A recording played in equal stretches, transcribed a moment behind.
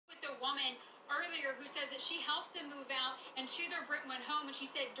With the woman earlier who says that she helped them move out and to their Brentwood home, and she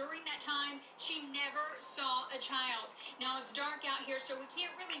said during that time she never saw a child. Now it's dark out here, so we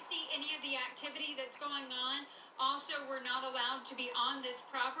can't really see any of the activity that's going on. Also, we're not allowed to be on this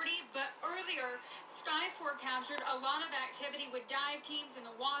property, but earlier Skyfork captured a lot of activity with dive teams in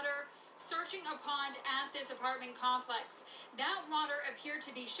the water, searching a pond at this apartment complex. That water appeared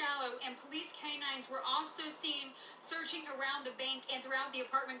to be shallow, and police canines were also seen searching around the bank and throughout the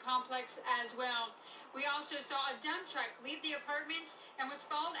apartment complex as well. We also saw a dump truck leave the apartments and was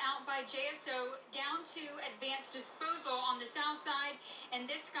followed out by JSO down to Advanced Disposal on the south side, and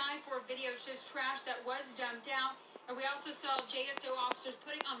this Skyfork video shows trash that was dumped out. And we also saw JSO officers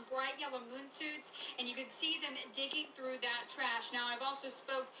putting on bright yellow moon suits, and you could see them digging through that trash. Now, I've also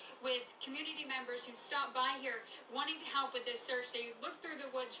spoke with community members who stopped by here wanting to help with this search. They looked through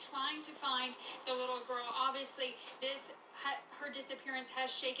the woods trying to find the little girl. Obviously, her disappearance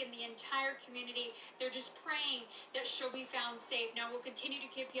has shaken the entire community. They're just praying that she'll be found safe. Now, we'll continue to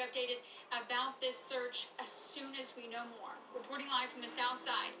keep you updated about this search as soon as we know more. Reporting live from the south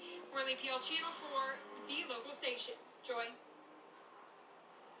side, Worley PL Channel 4, the local station. Joy.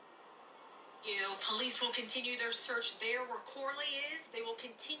 Police will continue their search there where Corley is. They will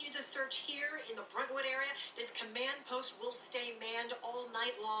continue the search here in the Brentwood area. This command post will stay manned all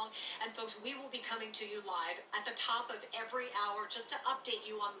night long. And folks, we will be coming to you live at the top of every hour just to update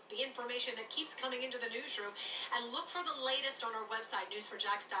you on the information that keeps coming into the newsroom. And look for the latest on our website,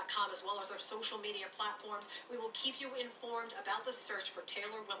 news4jax.com, as well as our social media platforms. We will keep you informed about the search for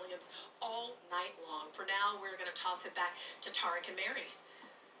Taylor Williams all night long. For now, we're going to toss it back to Tarek and Mary.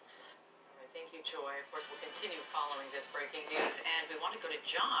 Thank you, Joy. Of course, we'll continue following this breaking news, and we want to go to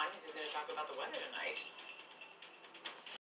John, who's going to talk about the weather tonight.